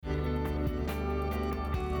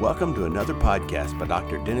Welcome to another podcast by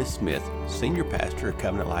Dr. Dennis Smith, Senior Pastor of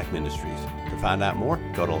Covenant Life Ministries. To find out more,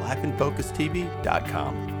 go to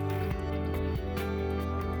lifeinfocustv.com.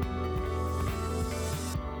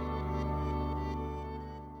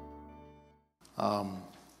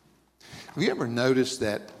 Have you ever noticed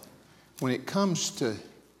that when it comes to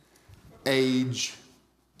age,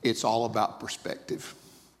 it's all about perspective?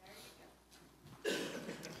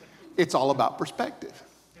 It's all about perspective.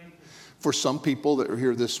 For some people that are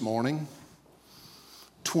here this morning,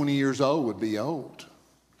 20 years old would be old.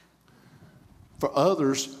 For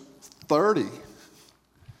others, 30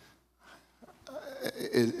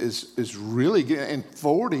 is really good, and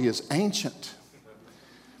 40 is ancient.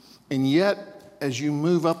 And yet, as you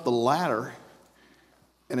move up the ladder,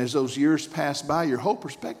 and as those years pass by, your whole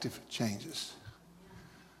perspective changes.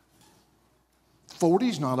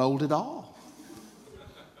 40's not old at all.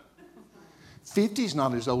 50's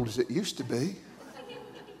not as old as it used to be.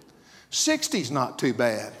 60's not too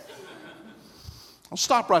bad. I'll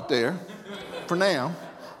stop right there for now,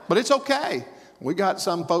 but it's okay. We got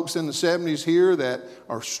some folks in the 70s here that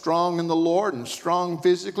are strong in the Lord and strong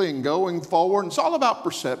physically and going forward. And it's all about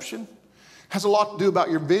perception. It has a lot to do about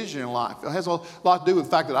your vision in life. It has a lot to do with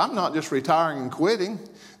the fact that I'm not just retiring and quitting.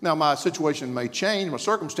 Now, my situation may change. My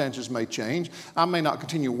circumstances may change. I may not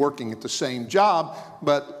continue working at the same job,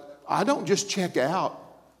 but I don't just check out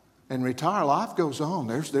and retire. Life goes on.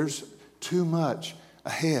 There's too much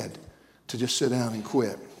ahead to just sit down and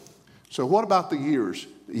quit. So what about the years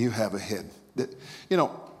that you have ahead?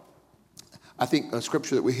 I think a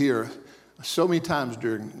scripture that we hear so many times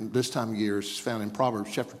during this time of year is found in Proverbs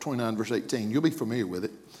chapter 29, verse 18. You'll be familiar with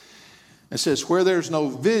it. It says, where there's no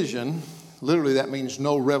vision, literally that means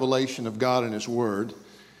no revelation of God and His Word,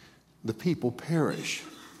 the people perish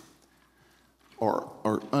or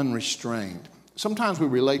are unrestrained. Sometimes we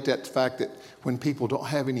relate that to the fact that when people don't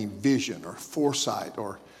have any vision or foresight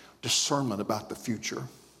or discernment about the future.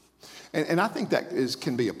 And I think that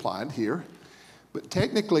can be applied here. But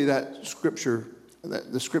technically the scripture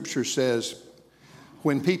says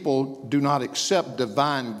when people do not accept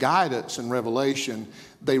divine guidance and revelation,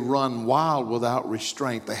 they run wild without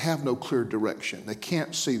restraint. They have no clear direction. They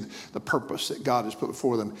can't see the purpose that God has put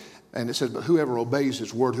before them. And it says, but whoever obeys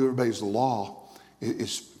His word, whoever obeys the law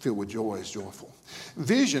is filled with joy, is joyful.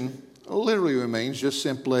 Vision literally means just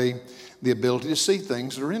simply the ability to see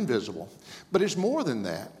things that are invisible. But it's more than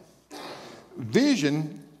that.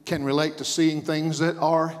 Vision can relate to seeing things that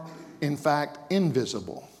are in fact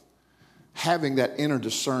invisible, having that inner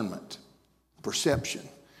discernment, perception,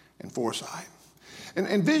 and foresight.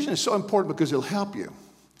 And vision is so important because it'll help you.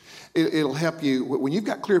 It'll help you, when you've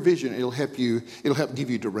got clear vision, it'll help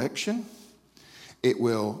give you direction. It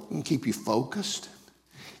will keep you focused.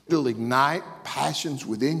 It'll ignite passions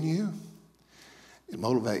within you. It'll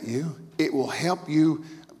motivate you. It will help you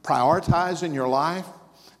prioritize in your life,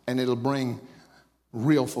 and it'll bring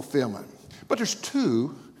real fulfillment. But there's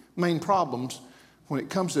two main problems when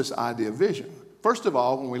it comes to this idea of vision. First of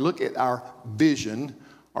all, when we look at our vision,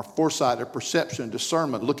 our foresight, our perception,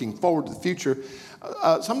 discernment, looking forward to the future,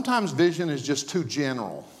 sometimes vision is just too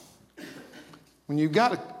general. When you've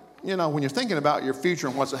got when you're thinking about your future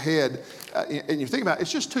and what's ahead, and you're thinking about it,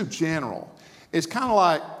 it's just too general. It's kind of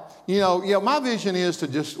like, my vision is to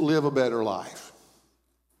just live a better life.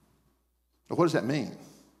 But what does that mean?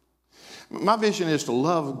 My vision is to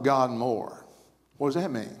love God more. What does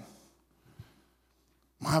that mean?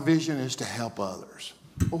 My vision is to help others.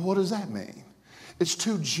 Well, what does that mean? It's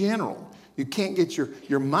too general. You can't get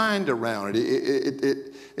your mind around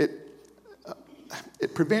it.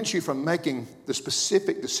 It prevents you from making the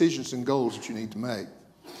specific decisions and goals that you need to make.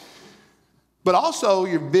 But also,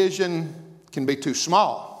 your vision can be too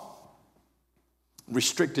small,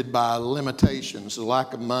 restricted by limitations, the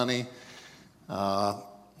lack of money,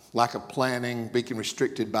 lack of planning, being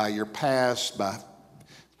restricted by your past, by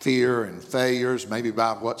fear and failures, maybe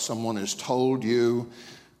by what someone has told you,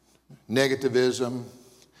 negativism.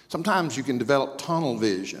 Sometimes you can develop tunnel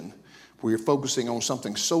vision where you're focusing on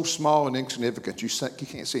something so small and insignificant you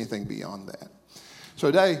can't see anything beyond that.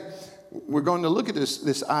 So today, we're going to look at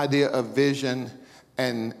this idea of vision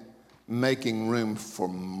and making room for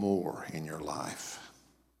more in your life.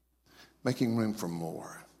 Making room for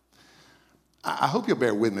more. I hope you'll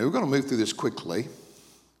bear with me. We're going to move through this quickly.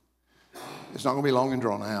 It's not going to be long and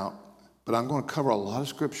drawn out, but I'm going to cover a lot of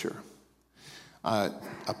scripture. I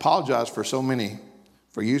apologize for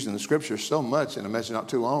using the scripture so much in a message not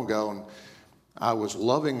too long ago, and I was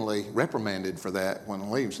lovingly reprimanded for that when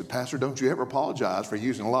William said, Pastor, don't you ever apologize for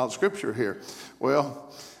using a lot of scripture here.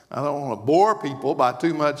 Well, I don't want to bore people by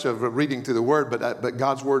too much of reading through the Word, but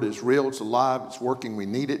God's Word is real, it's alive, it's working, we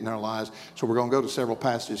need it in our lives. So we're going to go to several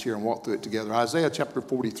passages here and walk through it together. Isaiah chapter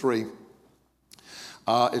 43,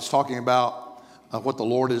 it's talking about what the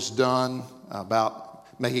Lord has done, about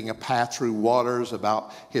making a path through waters,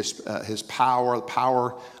 about his power, the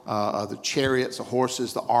power of the chariots, the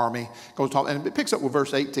horses, the army. And it picks up with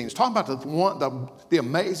verse 18. It's talking about the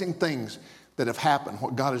amazing things that have happened,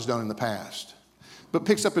 what God has done in the past. But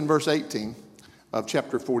picks up in verse 18 of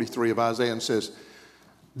chapter 43 of Isaiah and says,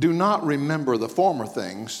 do not remember the former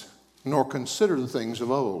things, nor consider the things of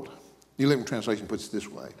old. New Living Translation puts it this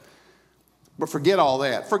way. But forget all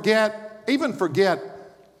that. Forget,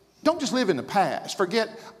 don't just live in the past. Forget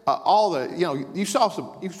you saw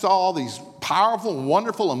all these powerful,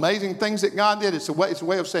 wonderful, amazing things that God did. It's a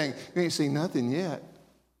way of saying, you ain't seen nothing yet.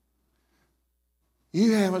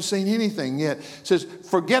 You haven't seen anything yet. It says,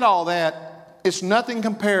 forget all that. It's nothing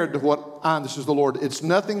compared to this is the Lord, it's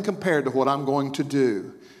nothing compared to what I'm going to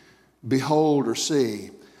do. Behold or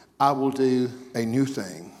see, I will do a new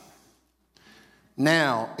thing.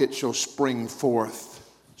 Now it shall spring forth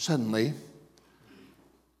suddenly,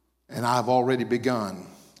 and I've already begun.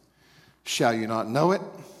 Shall you not know it?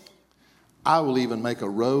 I will even make a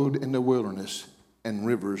road in the wilderness and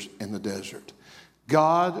rivers in the desert.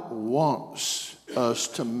 God wants us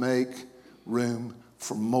to make room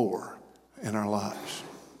for more in our lives.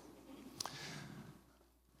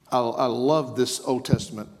 I love this Old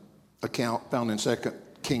Testament account found in 2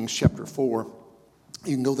 Kings chapter 4.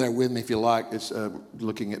 You can go there with me if you like. It's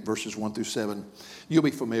looking at verses 1 through 7. You'll be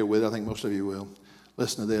familiar with it. I think most of you will.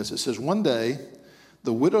 Listen to this. It says, one day,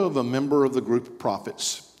 the widow of a member of the group of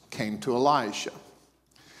prophets came to Elisha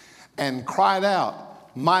and cried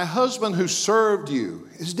out, my husband who served you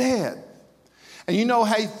is dead. And you know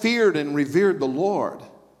how he feared and revered the Lord.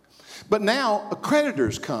 But now a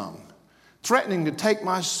creditor's come, threatening to take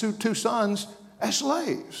my 2 sons as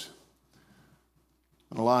slaves.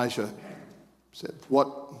 And Elisha said,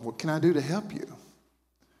 what can I do to help you?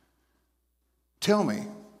 Tell me,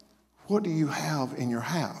 what do you have in your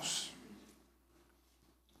house?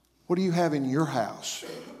 What do you have in your house?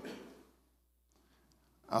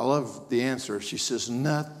 I love the answer. She says,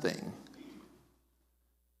 nothing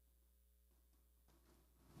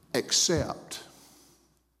except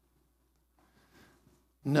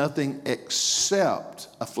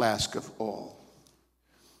a flask of oil.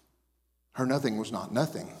 Her nothing was not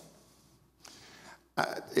nothing.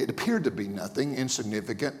 It appeared to be nothing,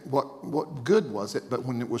 insignificant. What good was it? But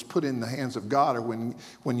when it was put in the hands of God, or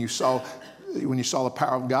when you saw the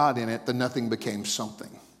power of God in it, the nothing became something.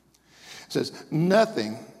 It says,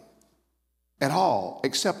 nothing at all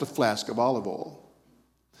except a flask of olive oil.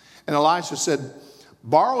 And Elisha said,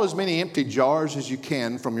 borrow as many empty jars as you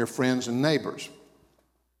can from your friends and neighbors.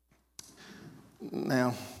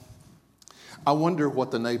 Now, I wonder what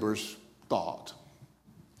the neighbors thought.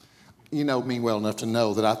 You know me well enough to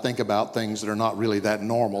know that I think about things that are not really that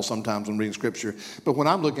normal sometimes when reading Scripture. But when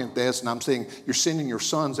I'm looking at this and I'm seeing you're sending your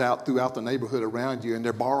sons out throughout the neighborhood around you and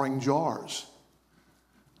they're borrowing jars,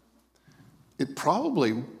 it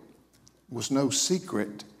probably was no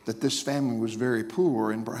secret that this family was very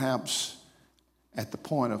poor and perhaps at the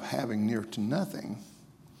point of having near to nothing.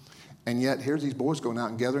 And yet here's these boys going out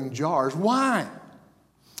and gathering jars. Why?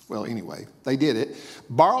 Well, anyway, they did it.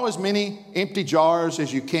 Borrow as many empty jars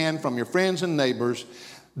as you can from your friends and neighbors.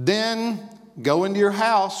 Then go into your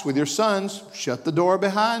house with your sons. Shut the door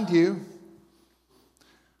behind you.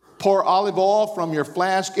 Pour olive oil from your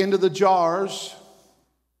flask into the jars.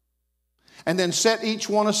 And then set each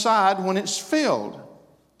one aside when it's filled.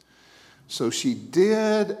 So she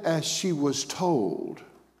did as she was told.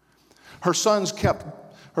 Her sons kept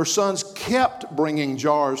bringing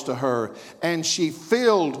jars to her, and she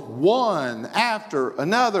filled one after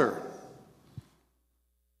another.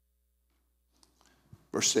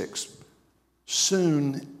 Verse 6,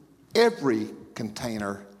 soon every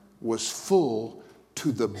container was full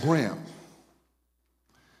to the brim.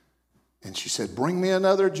 And she said, bring me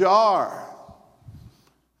another jar.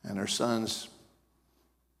 And her sons,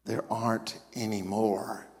 there aren't any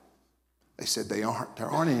more. They said, there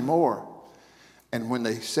aren't any more. And when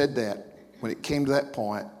they said that, when it came to that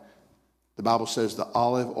point, the Bible says the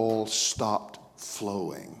olive oil stopped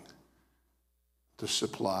flowing. The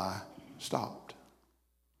supply stopped.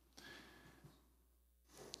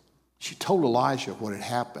 She told Elisha what had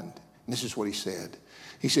happened. And this is what he said.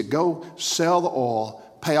 He said, go sell the oil,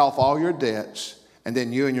 pay off all your debts, and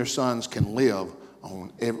then you and your sons can live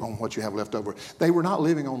on what you have left over. They were not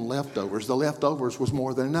living on leftovers. The leftovers was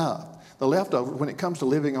more than enough. The leftover, when it comes to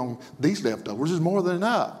living on these leftovers, is more than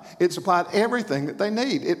enough. It supplied everything that they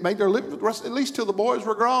need. It made their living, at least till the boys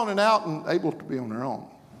were grown and out and able to be on their own.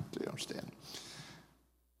 Do you understand?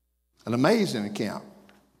 An amazing account.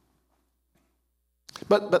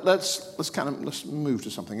 But let's move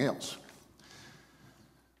to something else.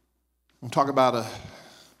 We'll talk about a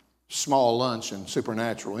small lunch and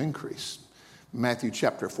supernatural increase. Matthew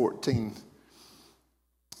chapter 14.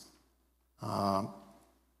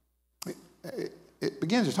 It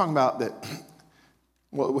begins to talk about that.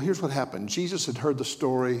 Well, here's what happened. Jesus had heard the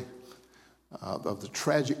story of the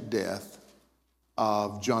tragic death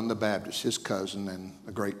of John the Baptist, his cousin and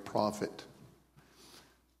a great prophet,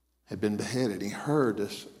 had been beheaded. He heard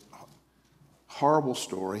this horrible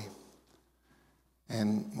story.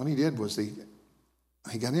 And what he did was he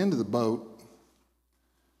got into the boat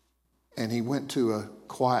and he went to a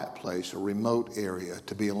quiet place, a remote area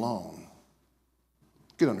to be alone.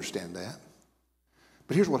 You could understand that.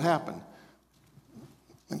 But here's what happened.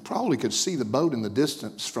 He probably could see the boat in the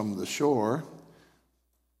distance from the shore.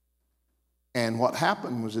 And what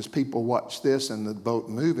happened was as people watched this and the boat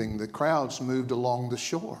moving, the crowds moved along the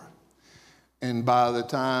shore. And by the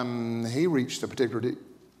time he reached a particular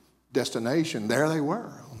destination, there they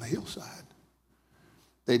were on the hillside.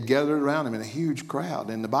 They'd gathered around him in a huge crowd.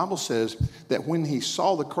 And the Bible says that when he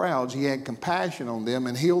saw the crowds, he had compassion on them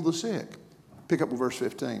and healed the sick. Pick up with verse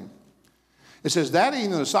 15. It says, that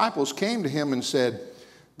evening the disciples came to him and said,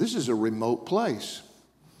 this is a remote place,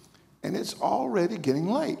 and it's already getting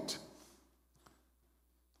late.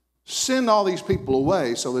 Send all these people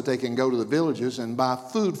away so that they can go to the villages and buy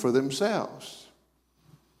food for themselves.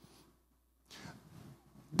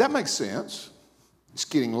 That makes sense. It's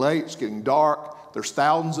getting late. It's getting dark. There's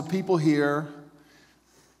thousands of people here.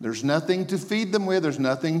 There's nothing to feed them with. There's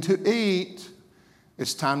nothing to eat.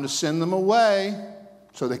 It's time to send them away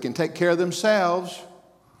so they can take care of themselves.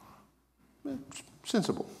 It's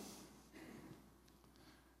sensible.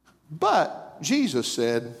 But Jesus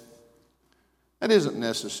said, that isn't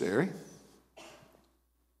necessary.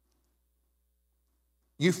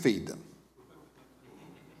 You feed them.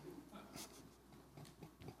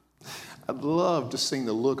 I'd love to see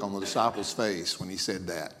the look on the disciples' face when he said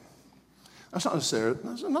that. That's not necessary.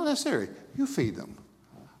 That's not necessary. You feed them.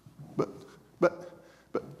 But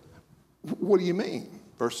what do you mean?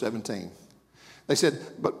 Verse 17. They said,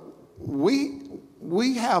 but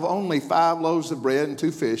we have only 5 loaves of bread and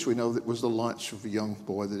 2 fish. We know that was the lunch of a young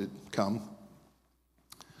boy that had come.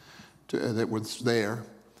 That was there.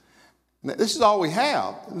 This is all we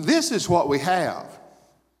have. This is what we have.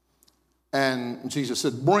 And Jesus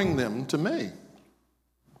said, bring them to me.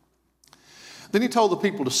 Then he told the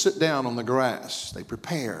people to sit down on the grass. They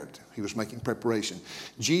prepared. He was making preparation.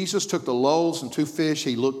 Jesus took the loaves and 2 fish.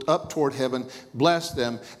 He looked up toward heaven, blessed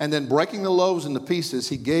them, and then breaking the loaves into pieces,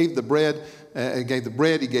 he gave the bread. He gave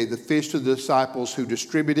the fish to the disciples, who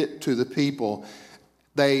distributed it to the people.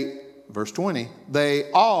 Verse 20,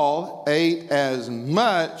 they all ate as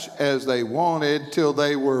much as they wanted till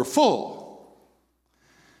they were full.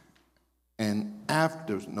 And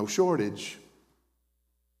after, no shortage,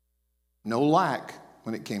 no lack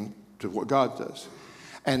when it came to what God does.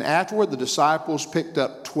 And afterward, the disciples picked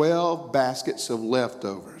up 12 baskets of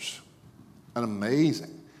leftovers. An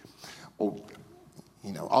amazing. Oh,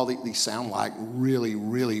 you know, all these sound like really,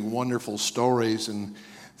 really wonderful stories and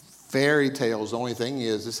fairy tales. The only thing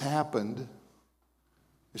is, this happened.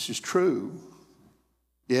 This is true.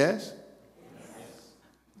 Yes?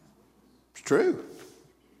 It's true.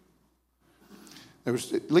 There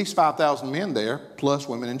was at least 5,000 men there, plus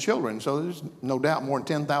women and children. So there's no doubt more than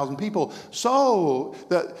 10,000 people. So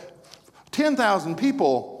the 10,000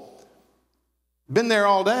 people been there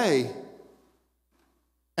all day,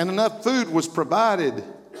 and enough food was provided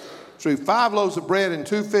through 5 loaves of bread and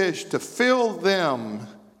 2 fish to fill them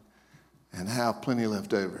and have plenty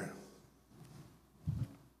left over.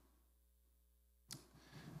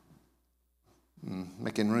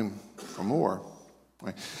 Making room for more.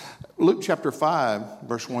 Luke chapter 5,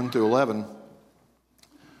 verse 1 through 11.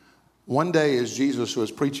 One day as Jesus was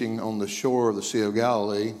preaching on the shore of the Sea of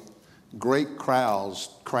Galilee, great crowds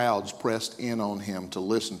pressed in on him to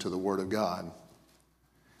listen to the word of God.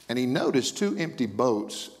 And he noticed 2 empty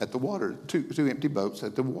boats at the water, two empty boats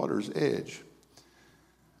at the water's edge.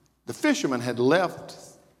 The fishermen had left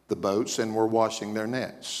the boats and were washing their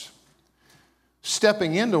nets.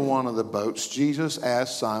 Stepping into one of the boats, Jesus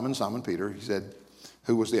asked Simon Peter, he said,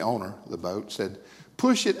 who was the owner of the boat, said,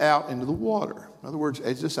 push it out into the water. In other words,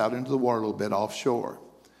 edge this out into the water a little bit offshore.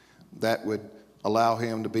 That would allow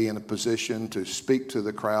him to be in a position to speak to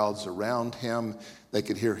the crowds around him. They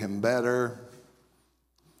could hear him better.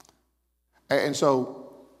 And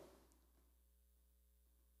so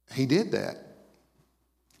he did that.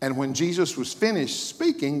 And when Jesus was finished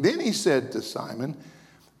speaking, then he said to Simon,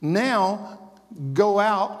 now go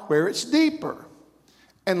out where it's deeper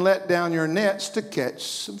and let down your nets to catch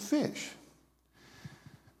some fish.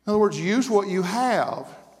 In other words, use what you have.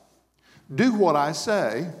 Do what I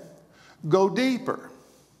say. Go deeper.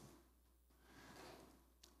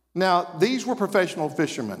 Now, these were professional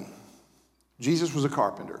fishermen. Jesus was a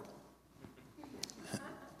carpenter.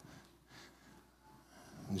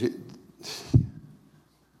 The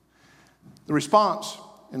response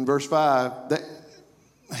in verse 5,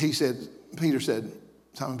 Simon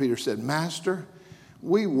Peter said, Master,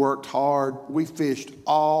 we worked hard. We fished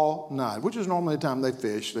all night, which is normally the time they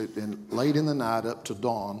fish, late in the night up to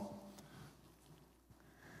dawn.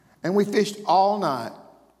 And we fished all night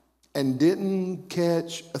and didn't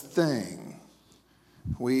catch a thing.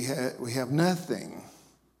 We have nothing.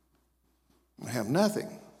 We have nothing.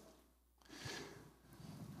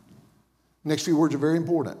 Next few words are very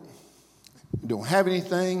important. You don't have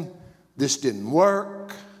anything. This didn't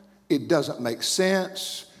work. It doesn't make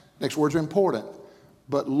sense. Next words are important.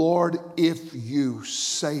 But Lord, if you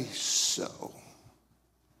say so.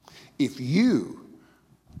 If you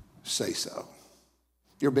say so.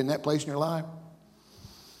 You ever been in that place in your life?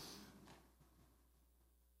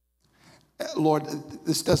 Lord,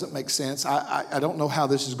 this doesn't make sense. I don't know how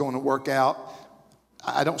this is going to work out.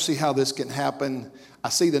 I don't see how this can happen. I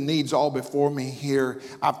see the needs all before me here.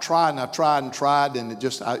 I've tried and I've tried and tried, and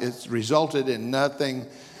it's resulted in nothing.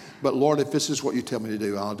 But Lord, if this is what you tell me to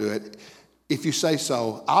do, I'll do it. If you say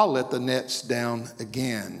so, I'll let the nets down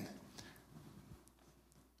again.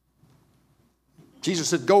 Jesus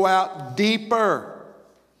said, go out deeper,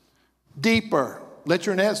 deeper. Let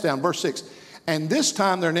your nets down. Verse 6. And this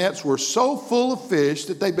time their nets were so full of fish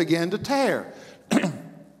that they began to tear.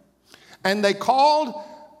 And they called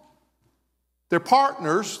their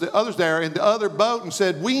partners, the others there in the other boat, and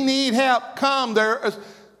said, we need help. Come,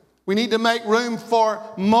 we need to make room for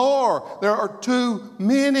more. There are too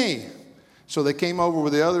many. So they came over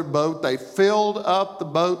with the other boat. They filled up the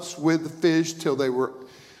boats with the fish till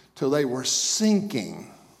they were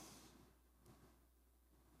sinking.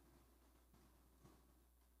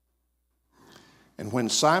 And when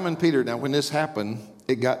Simon Peter, now when this happened,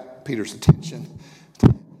 it got Peter's attention.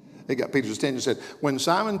 Said, when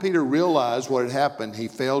Simon Peter realized what had happened, he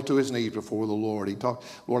fell to his knees before the Lord. He talked,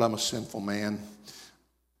 Lord, I'm a sinful man.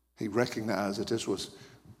 He recognized that this was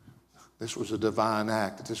a divine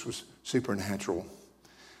act, that this was supernatural.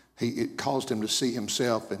 It caused him to see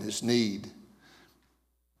himself and his need.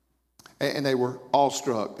 And they were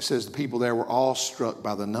awestruck. It says the people there were awestruck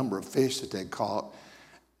by the number of fish that they'd caught.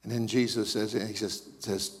 And then Jesus says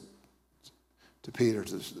to Peter,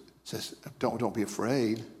 don't be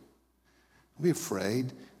afraid. Don't be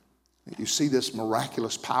afraid. You see this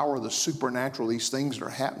miraculous power, the supernatural, these things that are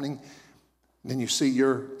happening. And then you see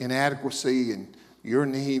your inadequacy and your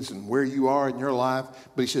needs and where you are in your life.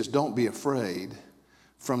 But he says, don't be afraid.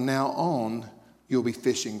 From now on, you'll be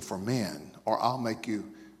fishing for men, or I'll make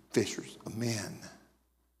you fishers of men.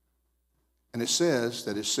 And it says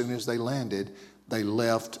that as soon as they landed, they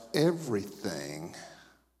left everything.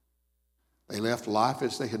 They left life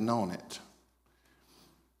as they had known it.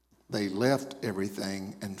 They left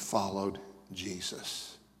everything and followed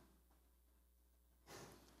Jesus.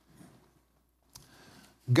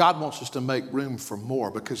 God wants us to make room for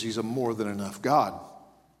more because he's a more than enough God.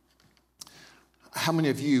 How many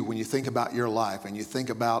of you, when you think about your life and you think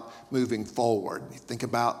about moving forward, you think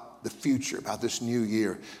about the future, about this new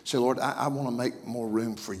year, say, Lord, I want to make more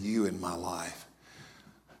room for you in my life.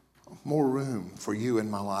 More room for you in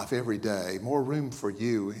my life every day. More room for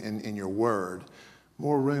you in your word.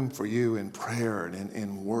 More room for you in prayer and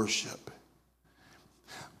in worship.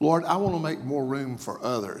 Lord, I want to make more room for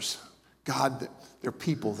others. God, there are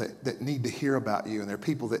people that need to hear about you, and there are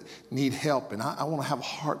people that need help, and I want to have a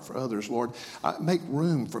heart for others, Lord. Make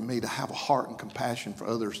room for me to have a heart and compassion for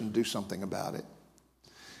others and do something about it.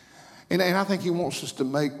 And I think he wants us to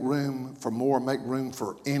make room for more, make room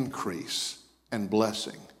for increase and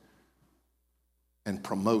blessing and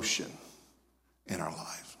promotion in our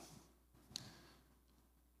life.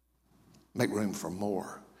 Make room for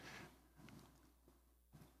more.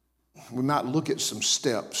 We might look at some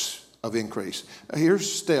steps of increase.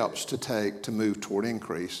 Here's steps to take to move toward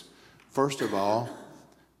increase. First of all,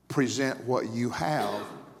 present what you have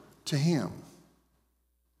to him.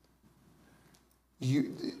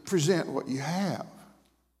 You present what you have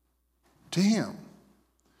to him.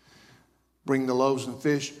 Bring the loaves and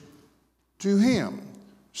fish to him.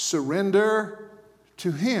 Surrender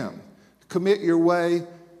to him. Commit your way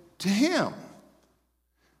to him.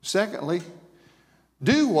 Secondly,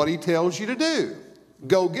 do what he tells you to do.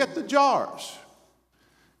 Go get the jars.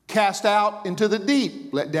 Cast out into the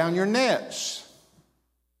deep. Let down your nets.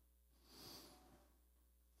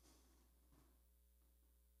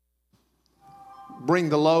 Bring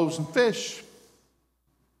the loaves and fish.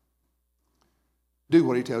 Do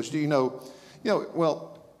what he tells you. And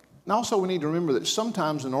also we need to remember that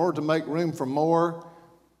sometimes in order to make room for more,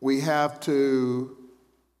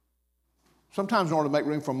 sometimes in order to make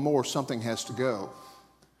room for more, something has to go.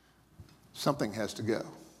 Something has to go.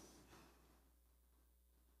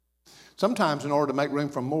 Sometimes in order to make room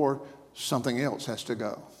for more, something else has to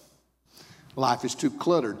go. Life is too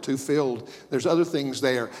cluttered, too filled. There's other things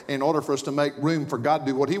there. In order for us to make room for God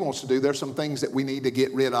to do what he wants to do, there's some things that we need to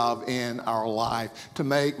get rid of in our life to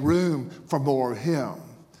make room for more of him,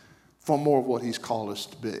 for more of what he's called us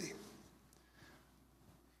to be.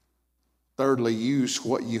 Thirdly, use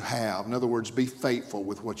what you have. In other words, be faithful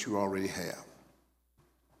with what you already have.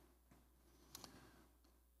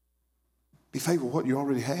 Be faithful with what you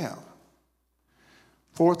already have.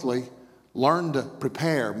 Fourthly, learn to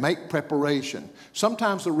prepare, make preparation.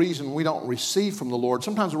 Sometimes the reason we don't receive from the Lord,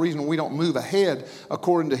 sometimes the reason we don't move ahead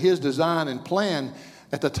according to his design and plan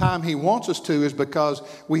at the time he wants us to is because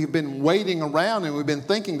we've been waiting around and we've been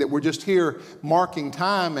thinking that we're just here marking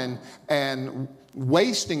time and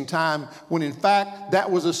wasting time, when in fact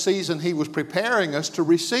that was a season he was preparing us to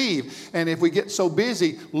receive. And if we get so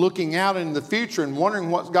busy looking out in the future and wondering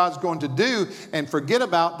what God's going to do and forget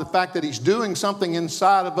about the fact that he's doing something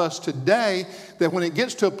inside of us today, that when it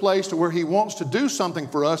gets to a place to where he wants to do something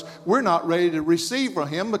for us, we're not ready to receive from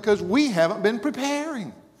him because we haven't been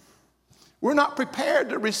preparing. We're not prepared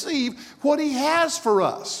to receive what he has for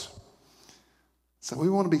us. So we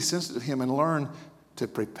want to be sensitive to him and learn to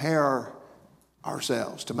prepare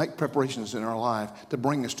ourselves, to make preparations in our life to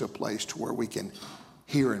bring us to a place to where we can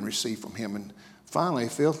hear and receive from him. And finally,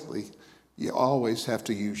 fifthly, you always have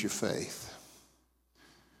to use your faith.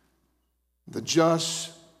 The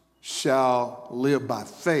just shall live by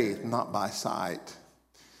faith, not by sight.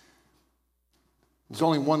 There's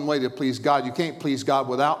only one way to please God. You can't please God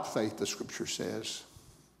without faith, the scripture says.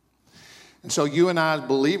 And so you and I as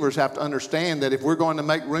believers have to understand that if we're going to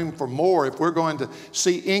make room for more, if we're going to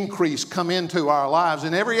see increase come into our lives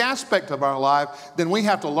in every aspect of our life, then we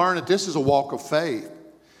have to learn that this is a walk of faith.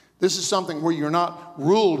 This is something where you're not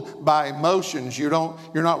ruled by emotions. You're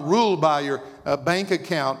not ruled by your bank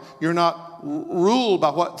account. You're not ruled by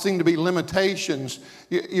what seem to be limitations.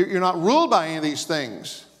 You're not ruled by any of these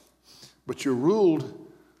things. But you're ruled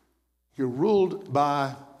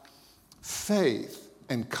by faith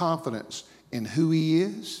and confidence in who he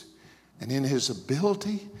is and in his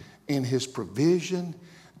ability, in his provision,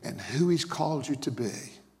 and who he's called you to be.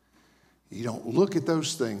 You don't look at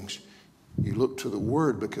those things. You look to the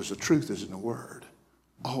Word because the truth is in the Word.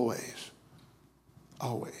 Always.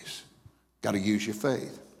 Always. Got to use your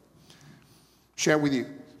faith. Share with you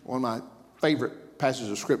one of my favorite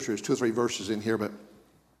passages of Scripture. There's 2 or 3 verses in here, but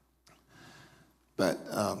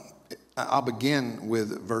I'll begin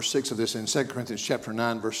with verse 6 of this in 2 Corinthians chapter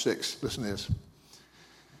 9, verse 6. Listen to this.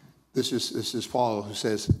 This is Paul who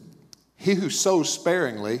says, he who sows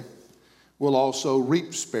sparingly will also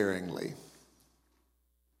reap sparingly.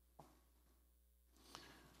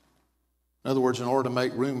 In other words, in order to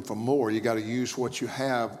make room for more, you got to use what you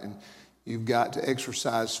have, and you've got to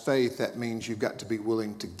exercise faith. That means you've got to be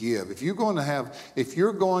willing to give. If you're going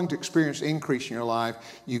to experience increase in your life,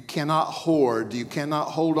 you cannot hoard. You cannot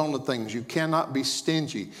hold on to things. You cannot be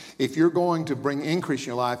stingy. If you're going to bring increase in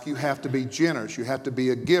your life, you have to be generous. You have to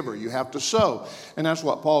be a giver. You have to sow. And that's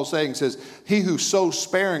what Paul's saying. He says, he who sows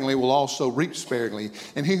sparingly will also reap sparingly.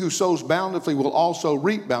 And he who sows bountifully will also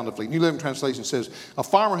reap bountifully. New Living Translation says, a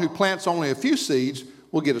farmer who plants only a few seeds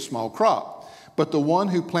will get a small crop. But the one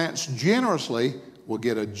who plants generously will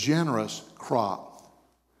get a generous crop.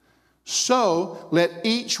 So let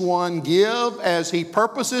each one give as he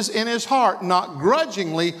purposes in his heart, not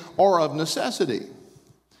grudgingly or of necessity.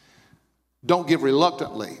 Don't give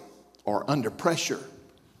reluctantly or under pressure,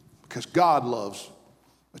 because God loves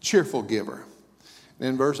a cheerful giver. And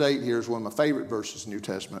in verse 8 here is one of my favorite verses in the New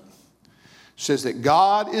Testament. It says that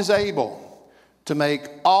God is able to make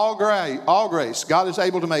all grace, God is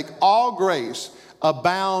able to make all grace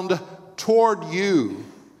abound toward you,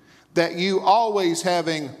 that you always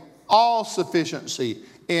having all sufficiency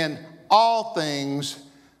in all things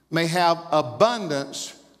may have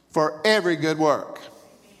abundance for every good work.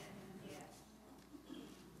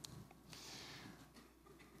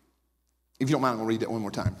 If you don't mind, I'm going to read that one more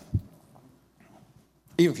time.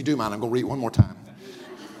 Even if you do mind, I'm going to read it one more time.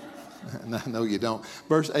 No, you don't.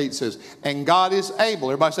 Verse 8 says, and God is able.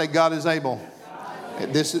 Everybody say, God is able.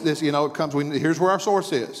 This, it comes, here's where our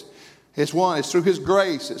source is. It's through His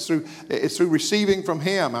grace. It's through receiving from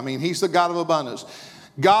Him. I mean, He's the God of abundance.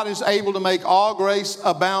 God is able to make all grace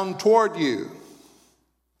abound toward you.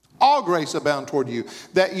 All grace abound toward you.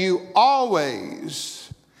 That you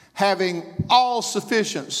always, having all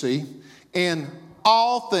sufficiency in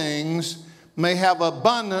all things, may have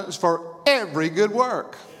abundance for every good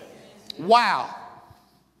work. Wow.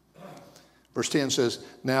 Verse 10 says,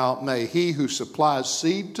 now may He who supplies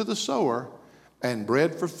seed to the sower and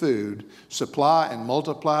bread for food supply and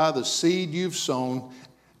multiply the seed you've sown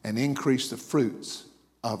and increase the fruits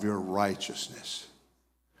of your righteousness.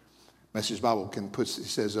 Message Bible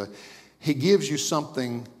says, He gives you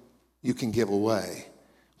something you can give away,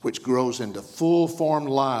 which grows into full-formed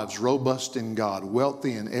lives, robust in God,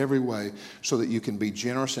 wealthy in every way, so that you can be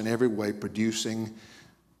generous in every way, producing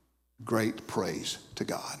great praise to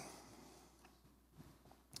God.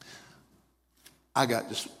 I got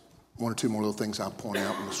just one or two more little things I'll point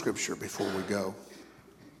out in the Scripture before we go.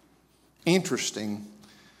 Interesting,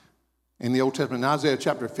 in the Old Testament, in Isaiah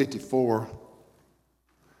chapter 54,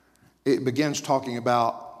 it begins talking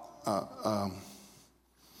about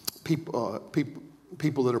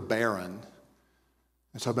people that are barren.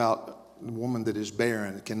 It's about the woman that is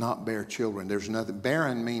barren, cannot bear children. There's nothing.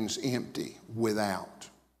 Barren means empty, without.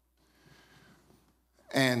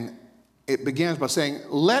 And it begins by saying,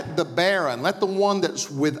 let the barren, let the one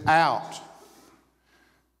that's without,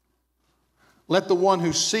 let the one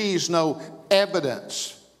who sees no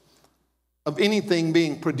evidence of anything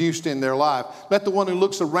being produced in their life, let the one who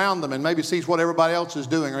looks around them and maybe sees what everybody else is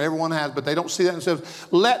doing or everyone has, but they don't see that themselves,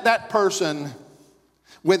 let that person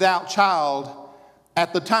without child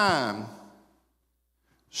at the time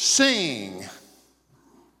sing.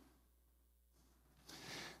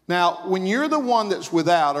 Now, when you're the one that's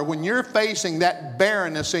without, or when you're facing that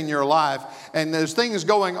barrenness in your life and there's things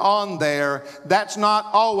going on there, that's not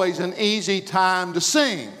always an easy time to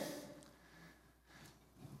sing.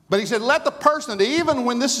 But he said, let the person, that even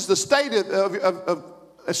when this is the state of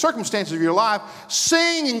circumstances of your life,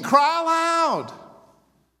 sing and cry loud.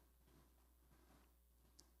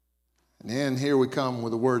 And then here we come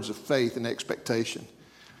with the words of faith and expectation.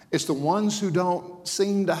 It's the ones who don't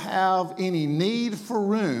seem to have any need for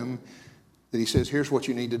room that he says, here's what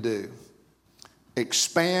you need to do.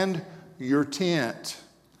 Expand your tent.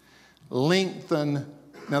 Lengthen.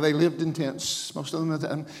 Now they lived in tents, most of them at the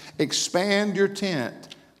time. Expand your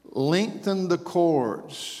tent. Lengthen the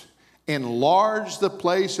cords. Enlarge the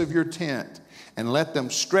place of your tent. And let them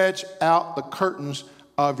stretch out the curtains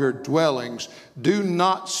of your dwellings. Do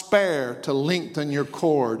not spare to lengthen your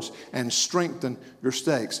cords and strengthen your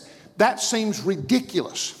stakes. That seems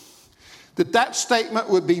ridiculous. That statement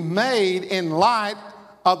would be made in light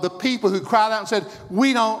of the people who cried out and said,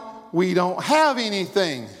 we don't have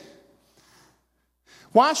anything.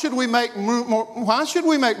 Why should we make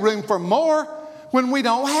room for more when we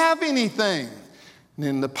don't have anything? And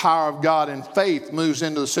then the power of God and faith moves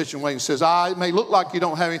into the situation and says, it may look like you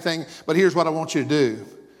don't have anything, but here's what I want you to do.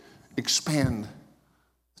 Expand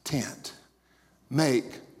the tent. Make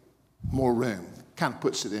more room. Kind of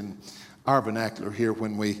puts it in our vernacular here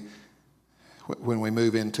when we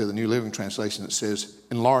move into the New Living Translation. It says,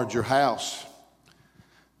 enlarge your house.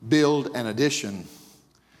 Build an addition.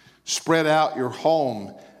 Spread out your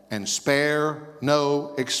home and spare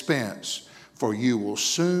no expense, for you will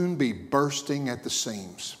soon be bursting at the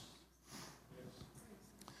seams.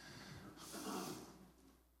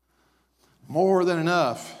 More than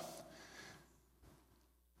enough.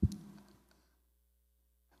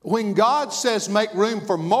 When God says make room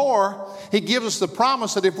for more, He gives us the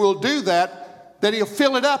promise that if we'll do that He'll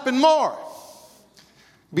fill it up and more.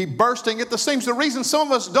 Be bursting at the seams. The reason some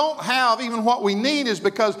of us don't have even what we need is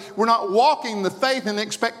because we're not walking the faith and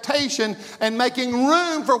expectation and making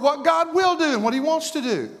room for what God will do and what He wants to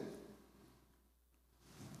do.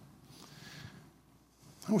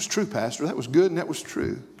 That was true, Pastor. That was good and that was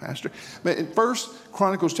true, Pastor. But in 1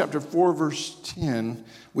 Chronicles chapter 4, verse 10,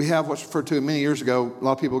 we have what's referred to many years ago. A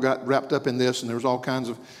lot of people got wrapped up in this, and there was all kinds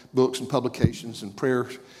of books and publications and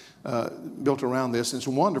prayers built around this. And it's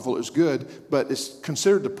wonderful, it's good, but it's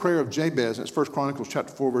considered the prayer of Jabez. And it's 1 Chronicles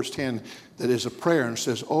chapter 4, verse 10, that is a prayer and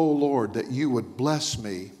says, "Oh Lord, that you would bless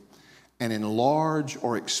me and enlarge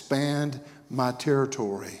or expand my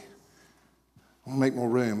territory." I want to make more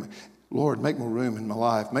room. Lord, make more room in my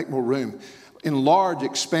life. Make more room. Enlarge,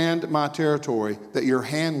 expand my territory, that your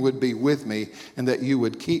hand would be with me, and that you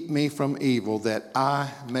would keep me from evil, that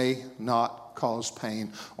I may not cause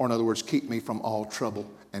pain. Or in other words, keep me from all trouble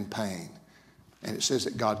and pain. And it says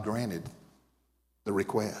that God granted the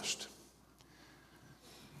request.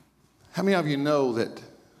 How many of you know that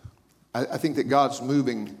I think that God's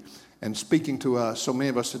moving and speaking to us, so many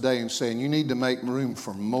of us today, and saying, you need to make room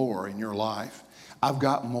for more in your life. I've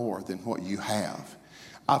got more than what you have.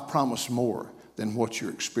 I've promised more than what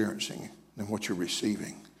you're experiencing, than what you're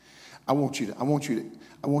receiving. I want you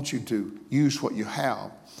to use what you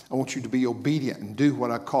have. I want you to be obedient and do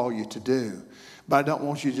what I call you to do. But I don't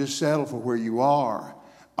want you to just settle for where you are.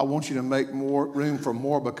 I want you to make more room for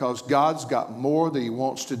more, because God's got more that He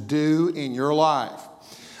wants to do in your life.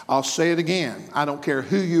 I'll say it again. I don't care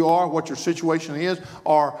who you are, what your situation is,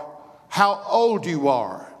 or how old you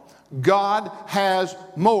are. God has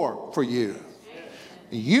more for you.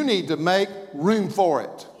 You need to make room for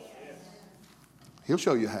it. He'll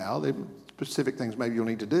show you how. There's specific things maybe you'll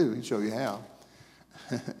need to do. He'll show you how.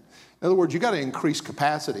 In other words, you got to increase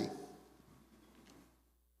capacity.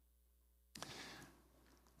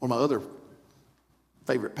 One of my other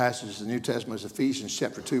favorite passages in the New Testament is Ephesians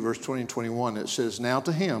chapter 2, verse 20 and 21. It says, now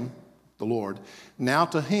to Him, the Lord, now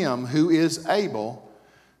to Him who is able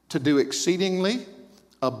to do exceedingly,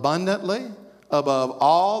 abundantly, above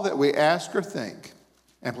all that we ask or think.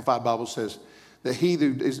 Amplified Bible says that He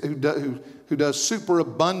who does super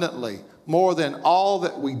abundantly, more than all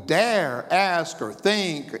that we dare ask or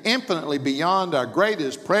think, or infinitely beyond our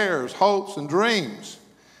greatest prayers, hopes, and dreams.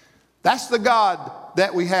 That's the God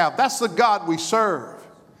that we have. That's the God we serve.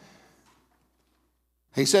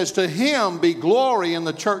 He says, to Him be glory in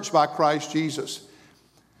the church by Christ Jesus.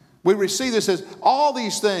 We receive this as all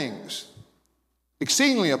these things,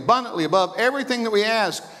 exceedingly abundantly above everything that we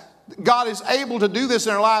ask. God is able to do this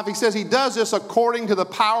in our life. He says He does this according to the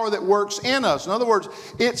power that works in us. In other words,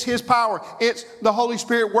 it's His power. It's the Holy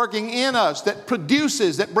Spirit working in us that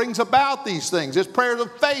produces, that brings about these things. It's prayers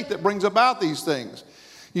of faith that brings about these things.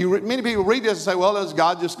 Many people read this and say, well, is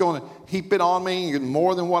God just going to heap it on me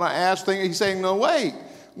more than what I asked? He's saying, no, wait.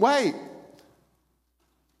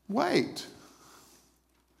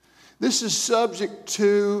 This is subject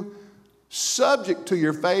to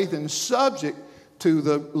your faith and subject to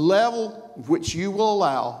the level which you will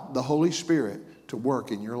allow the Holy Spirit to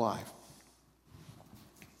work in your life.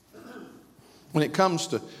 When it comes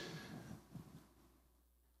to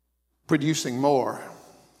producing more,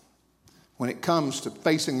 when it comes to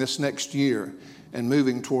facing this next year and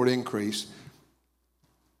moving toward increase,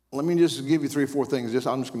 let me just give you 3 or 4 things.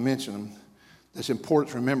 I'm just going to mention them. That's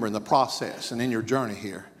important to remember in the process and in your journey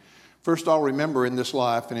here. First of all, remember in this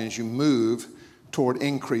life, and as you move toward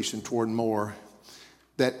increase and toward more,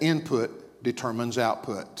 that input determines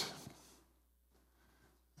output.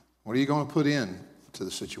 What are you going to put in to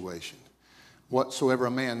the situation? Whatsoever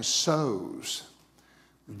a man sows,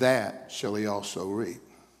 that shall he also reap.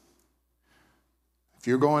 If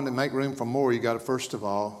you're going to make room for more, you got to first of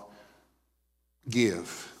all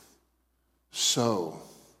give, sow,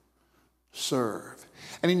 serve.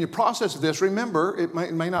 And in your process of this, remember, it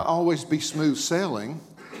may not always be smooth sailing,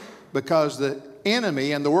 because the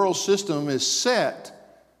enemy and the world system is set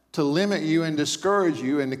to limit you and discourage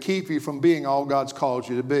you and to keep you from being all God's called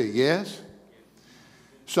you to be. Yes?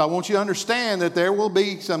 So I want you to understand that there will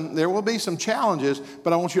be some challenges,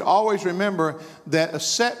 but I want you to always remember that a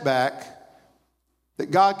setback,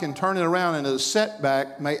 that God can turn it around, and a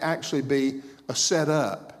setback may actually be a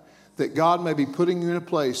setup, that God may be putting you in a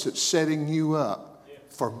place that's setting you up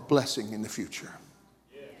for blessing in the future.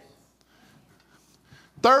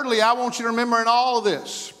 Thirdly, I want you to remember in all of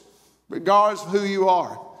this, regardless of who you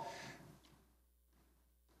are,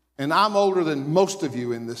 and I'm older than most of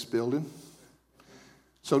you in this building,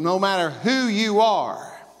 so no matter who you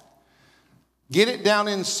are, get it down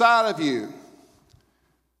inside of you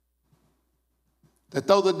that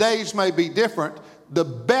though the days may be different, the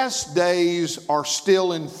best days are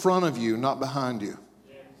still in front of you, not behind you.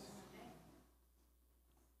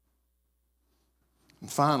 And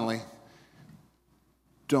finally,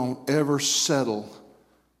 don't ever settle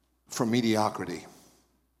for mediocrity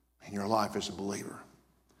in your life as a believer.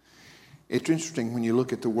 It's interesting when you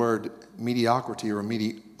look at the word mediocrity or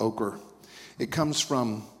mediocre. It comes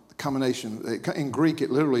from the combination, in Greek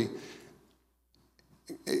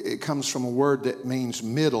it comes from a word that means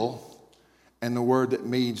middle and the word that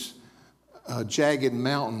means a jagged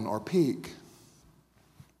mountain or peak.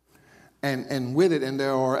 And with it, and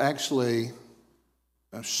there are actually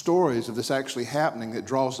stories of this actually happening that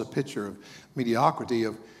draws a picture of mediocrity,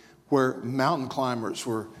 of where mountain climbers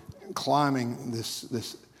were climbing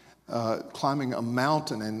this climbing a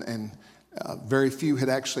mountain, and very few had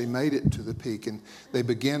actually made it to the peak. And they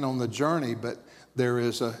begin on the journey, but there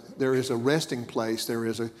is a resting place. There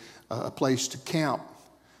is a place to camp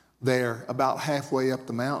there about halfway up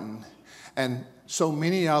the mountain. And so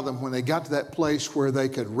many of them, when they got to that place where they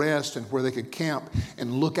could rest and where they could camp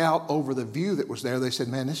and look out over the view that was there, they said,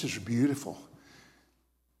 man, this is beautiful.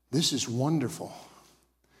 This is wonderful.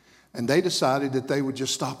 And they decided that they would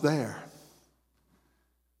just stop there.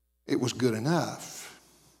 It was good enough.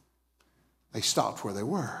 They stopped where they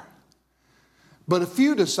were. But a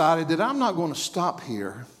few decided that I'm not going to stop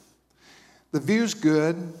here. The view's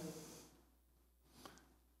good.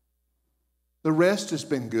 The rest has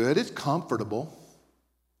been good. It's comfortable.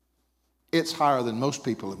 It's higher than most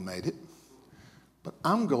people have made it. But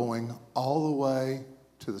I'm going all the way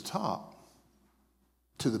to the top,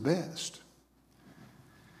 to the best.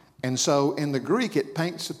 And so in the Greek, it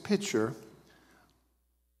paints a picture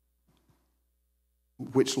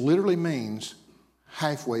which literally means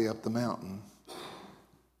halfway up the mountain.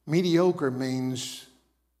 Mediocre means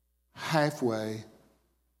halfway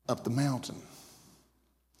up the mountain.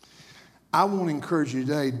 I want to encourage you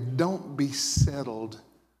today, don't be settled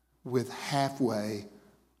with halfway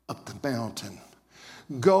up the mountain.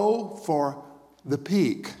 Go for the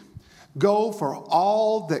peak. Go for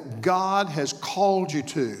all that God has called you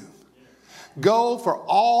to. Go for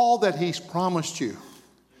all that He's promised you.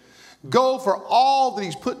 Go for all that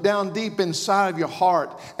He's put down deep inside of your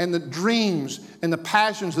heart, and the dreams and the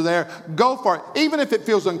passions are there. Go for it. Even if it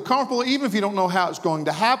feels uncomfortable, even if you don't know how it's going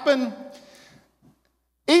to happen,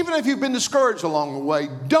 even if you've been discouraged along the way,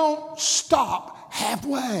 don't stop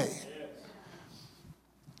halfway.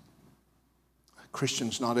 A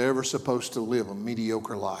Christian's not ever supposed to live a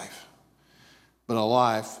mediocre life, but a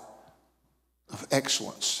life of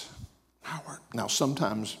excellence. Now,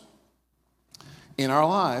 sometimes in our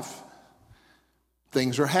life,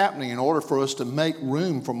 things are happening in order for us to make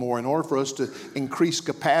room for more, in order for us to increase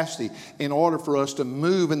capacity, in order for us to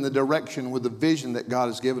move in the direction with the vision that God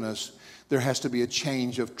has given us. There has to be a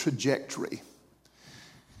change of trajectory.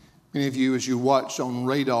 Many of you, as you watch on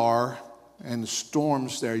radar and the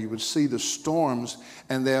storms there, you would see the storms,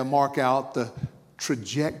 and they'll mark out the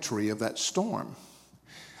trajectory of that storm.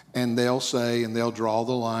 And they'll say, and they'll draw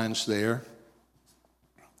the lines there.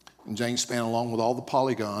 And James Spann, along with all the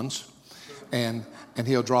polygons, and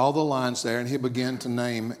he'll draw the lines there, and he'll begin to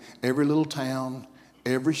name every little town,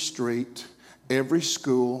 every street, every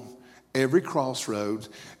school, every crossroads,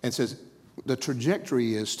 and says, the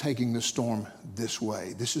trajectory is taking the storm this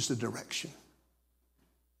way. This is the direction.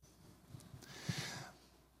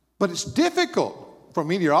 But it's difficult for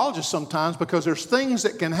meteorologists sometimes because there's things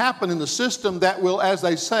that can happen in the system that will, as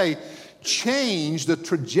they say, change the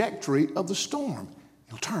trajectory of the storm.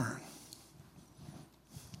 It'll turn.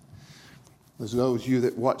 There's those of you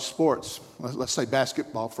that watch sports, let's say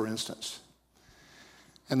basketball, for instance,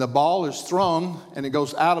 and the ball is thrown and it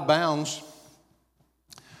goes out of bounds,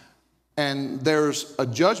 and there's a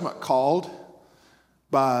judgment called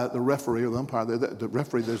by the referee or the umpire. The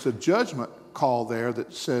referee, there's a judgment call there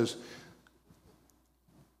that says,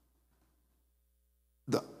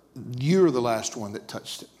 you're the last one that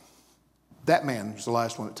touched it. That man was the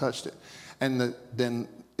last one that touched it. And then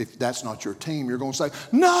if that's not your team, you're going to say,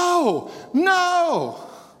 no.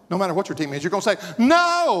 No matter what your team is, you're going to say,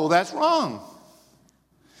 no, that's wrong.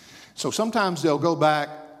 So sometimes they'll go back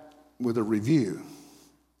with a review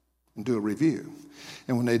and do a review.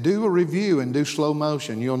 And when they do a review and do slow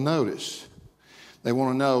motion, you'll notice they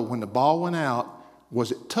want to know when the ball went out,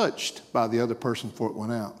 was it touched by the other person before it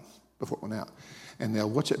went out? And they'll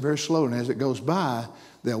watch it very slow, and as it goes by,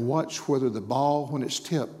 they'll watch whether the ball, when it's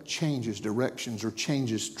tipped, changes directions or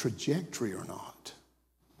changes trajectory or not.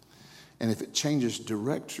 And if it changes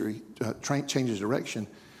direction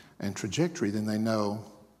and trajectory, then they know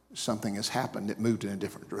something has happened. It moved in a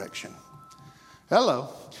different direction. Hello.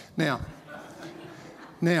 Now,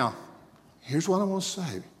 here's what I want to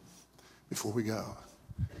say before we go.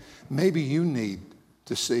 Maybe you need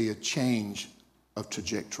to see a change of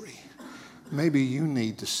trajectory. Maybe you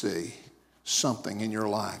need to see something in your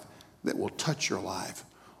life that will touch your life,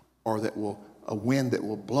 or a wind that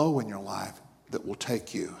will blow in your life that will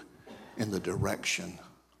take you in the direction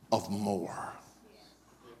of more,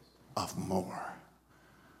 of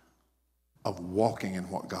walking in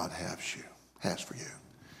what God has for you.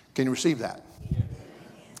 Can you receive that?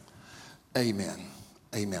 Amen.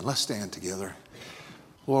 Amen. Let's stand together.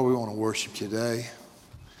 Lord, we want to worship you today.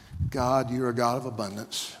 God, you're a God of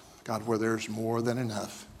abundance. God, where there's more than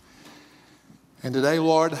enough. And today,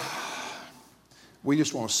 Lord, we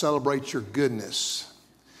just want to celebrate your goodness.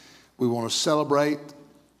 We want to celebrate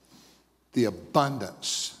the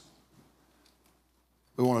abundance.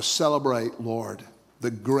 We want to celebrate, Lord,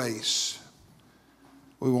 the grace.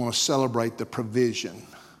 We want to celebrate the provision.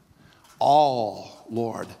 All,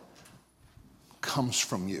 Lord, comes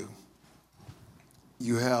from you.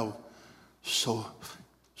 You have so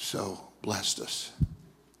blessed us.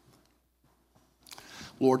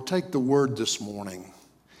 Lord, take the word this morning.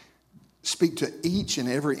 Speak to each and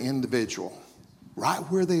every individual right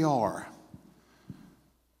where they are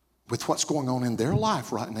with what's going on in their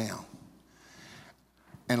life right now.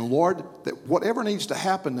 And Lord, that whatever needs to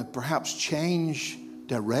happen to perhaps change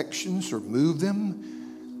directions or move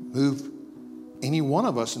them, move any one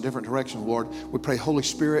of us in different directions, Lord, we pray, Holy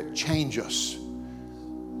Spirit, change us.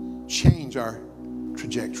 Change our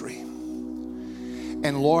trajectory.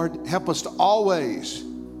 And Lord, help us to always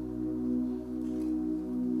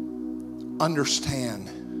understand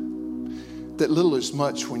that little is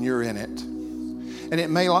much when you're in it. And it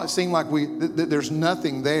may seem like there's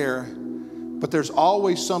nothing there, but there's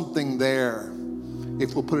always something there.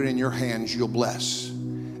 If we'll put it in your hands, you'll bless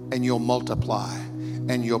and you'll multiply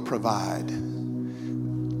and you'll provide.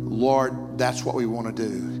 Lord, that's what we want to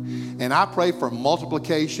do. And I pray for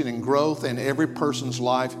multiplication and growth in every person's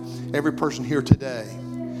life, every person here today,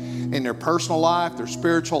 in their personal life, their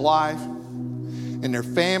spiritual life, in their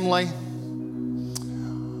family,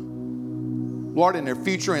 Lord, in their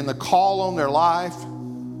future, in the call on their life,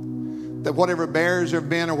 that whatever barriers there have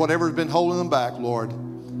been or whatever's been holding them back, Lord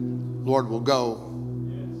will go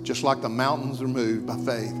just like the mountains are moved by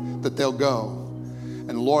faith, that they'll go.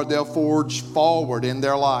 And Lord, they'll forge forward in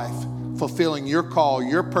their life, fulfilling your call,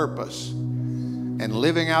 your purpose, and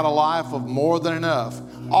living out a life of more than enough,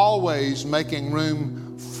 always making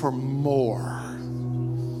room for more.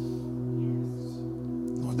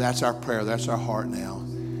 Lord, that's our prayer. That's our heart now.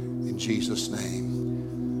 In Jesus'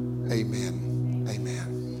 name, amen.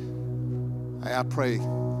 Amen. I pray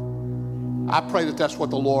that that's what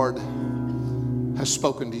the Lord has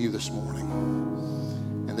spoken to you this morning,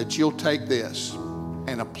 and that you'll take this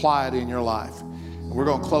and apply it in your life. And we're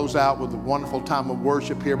going to close out with a wonderful time of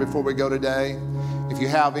worship here before we go today. If you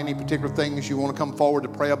have any particular things you want to come forward to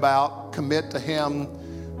pray about, commit to Him,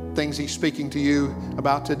 things He's speaking to you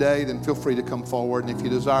about today, then feel free to come forward. And if you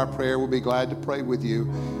desire prayer, we'll be glad to pray with you.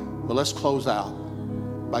 But let's close out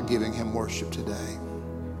by giving Him worship today.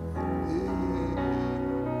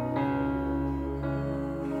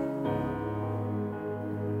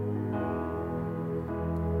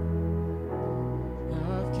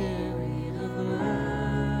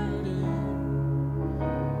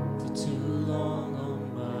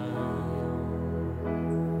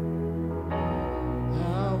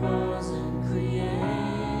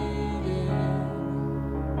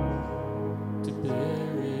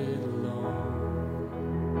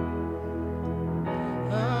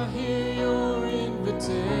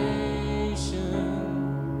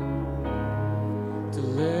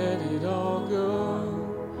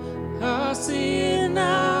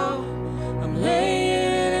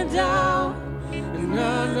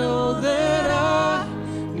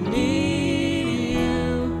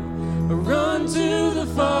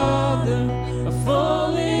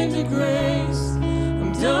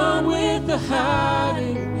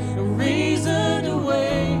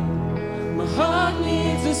 My heart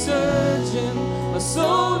needs a surgeon, my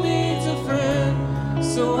soul needs a friend,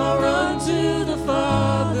 so I